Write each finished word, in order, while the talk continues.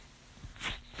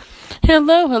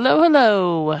Hello, hello,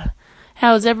 hello.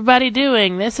 How's everybody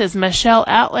doing? This is Michelle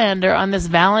Outlander on this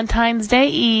Valentine's Day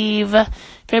Eve,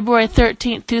 February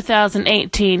 13th,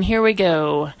 2018. Here we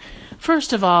go.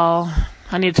 First of all,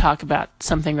 I need to talk about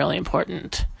something really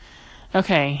important.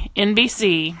 Okay,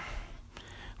 NBC,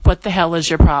 what the hell is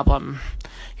your problem?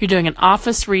 You're doing an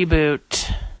Office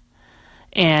reboot,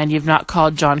 and you've not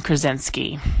called John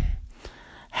Krasinski.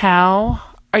 How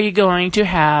are you going to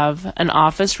have an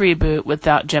Office reboot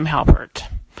without Jim Halpert?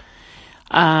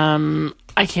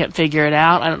 I can't figure it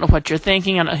out. I don't know what you're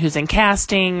thinking. I don't know who's in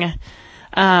casting.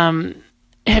 Have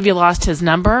you lost his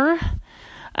number?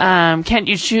 Can't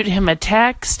you shoot him a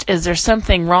text? Is there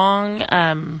something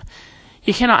wrong?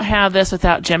 You cannot have this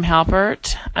without Jim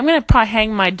Halpert. I'm going to probably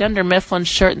hang my Dunder Mifflin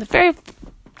shirt in the very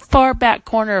far back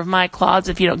corner of my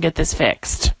closet if you don't get this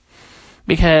fixed.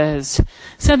 Because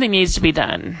something needs to be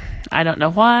done. I don't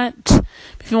know what.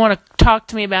 If you want to talk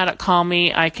to me about it, call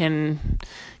me. I can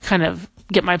kind of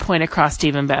get my point across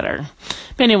even better.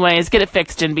 But anyways, get it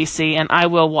fixed, NBC, and I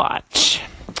will watch.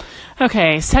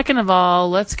 Okay, second of all,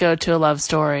 let's go to a love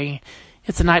story.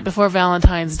 It's the night before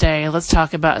Valentine's Day. Let's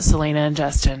talk about Selena and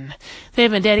Justin.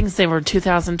 They've been dating since they were in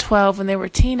 2012 when they were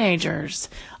teenagers.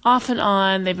 Off and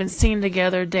on, they've been seen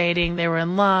together, dating. They were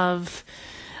in love.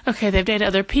 Okay, they've dated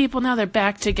other people. Now they're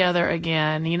back together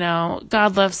again. You know,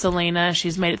 God loves Selena.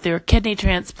 She's made it through her kidney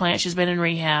transplant. She's been in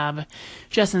rehab.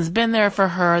 Justin's been there for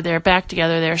her. They're back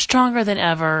together. They're stronger than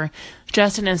ever.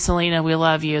 Justin and Selena, we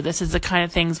love you. This is the kind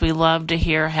of things we love to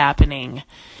hear happening.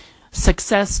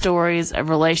 Success stories of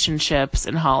relationships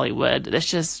in Hollywood. That's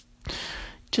just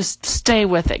stay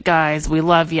with it, guys. We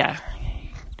love ya.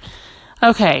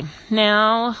 Okay,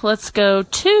 now let's go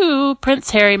to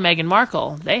Prince Harry and Meghan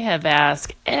Markle. They have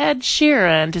asked Ed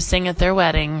Sheeran to sing at their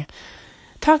wedding.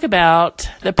 Talk about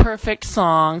the perfect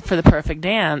song for the perfect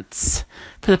dance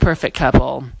for the perfect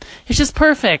couple. It's just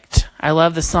perfect. I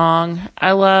love the song.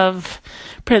 I love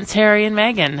Prince Harry and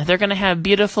Meghan. They're going to have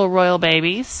beautiful royal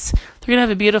babies. They're going to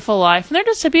have a beautiful life, and they're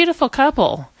just a beautiful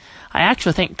couple. I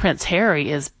actually think Prince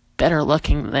Harry is better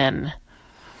looking than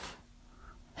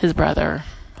his brother.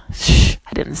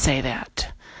 I didn't say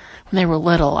that. When they were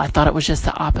little, I thought it was just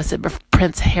the opposite, but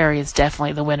Prince Harry is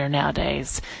definitely the winner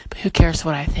nowadays. But who cares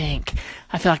what I think?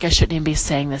 I feel like I shouldn't even be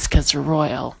saying this because they're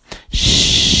royal.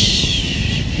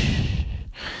 Shh.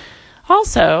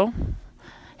 Also,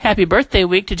 happy birthday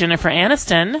week to Jennifer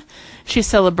Aniston. She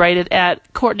celebrated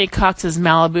at Courtney Cox's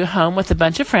Malibu home with a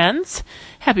bunch of friends.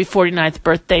 Happy 49th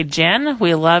birthday, Jen.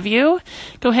 We love you.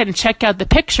 Go ahead and check out the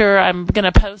picture I'm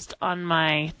going to post on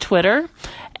my Twitter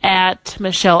at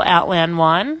Michelle Outland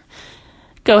 1.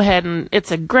 Go ahead and it's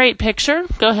a great picture.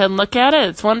 Go ahead and look at it.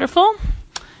 It's wonderful.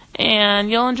 And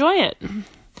you'll enjoy it. And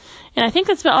I think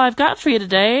that's about all I've got for you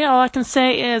today. All I can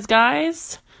say is,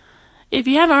 guys, if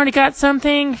you haven't already got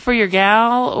something for your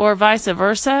gal or vice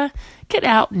versa, get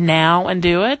out now and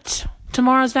do it.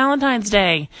 Tomorrow's Valentine's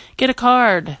Day. Get a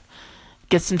card.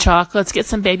 Get some chocolates. Get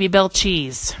some Baby Bell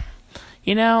cheese.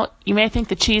 You know, you may think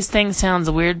the cheese thing sounds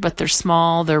weird, but they're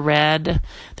small, they're red.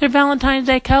 They're Valentine's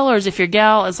Day colors. If your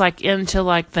gal is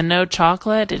into the no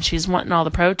chocolate and she's wanting all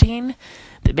the protein,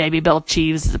 the Baby Bell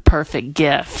cheese is the perfect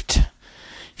gift.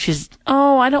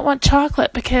 I don't want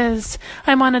chocolate because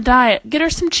I'm on a diet. Get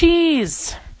her some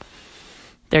cheese.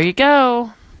 There you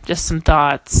go. Just some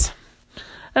thoughts.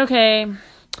 Okay,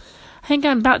 I think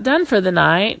I'm about done for the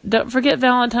night. Don't forget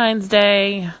Valentine's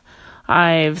Day.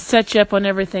 I've set you up on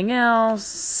everything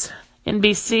else.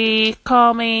 NBC,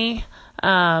 call me.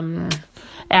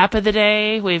 App of the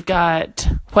day, we've got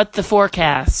What the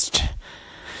Forecast.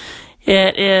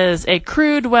 It is a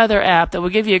crude weather app that will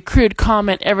give you a crude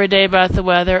comment every day about the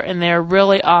weather, and they're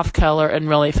really off color and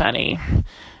really funny.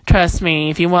 Trust me,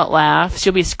 if you want laughs,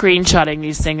 you'll be screenshotting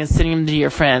these things and sending them to your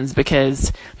friends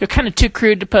because they're kind of too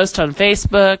crude to post on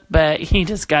Facebook, but you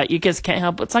just can't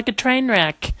help it. It's like a train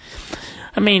wreck.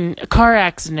 I mean, a car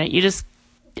accident,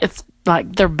 it's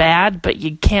like they're bad, but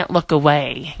you can't look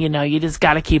away. You know, you just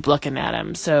got to keep looking at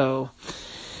them. So,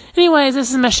 anyways, this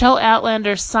is Michelle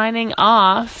Outlander signing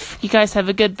off. You guys have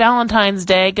a good Valentine's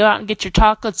Day. Go out and get your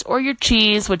chocolates or your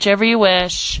cheese, whichever you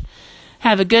wish.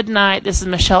 Have a good night. This is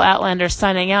Michelle Outlander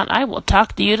signing out. I will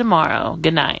talk to you tomorrow.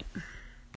 Good night.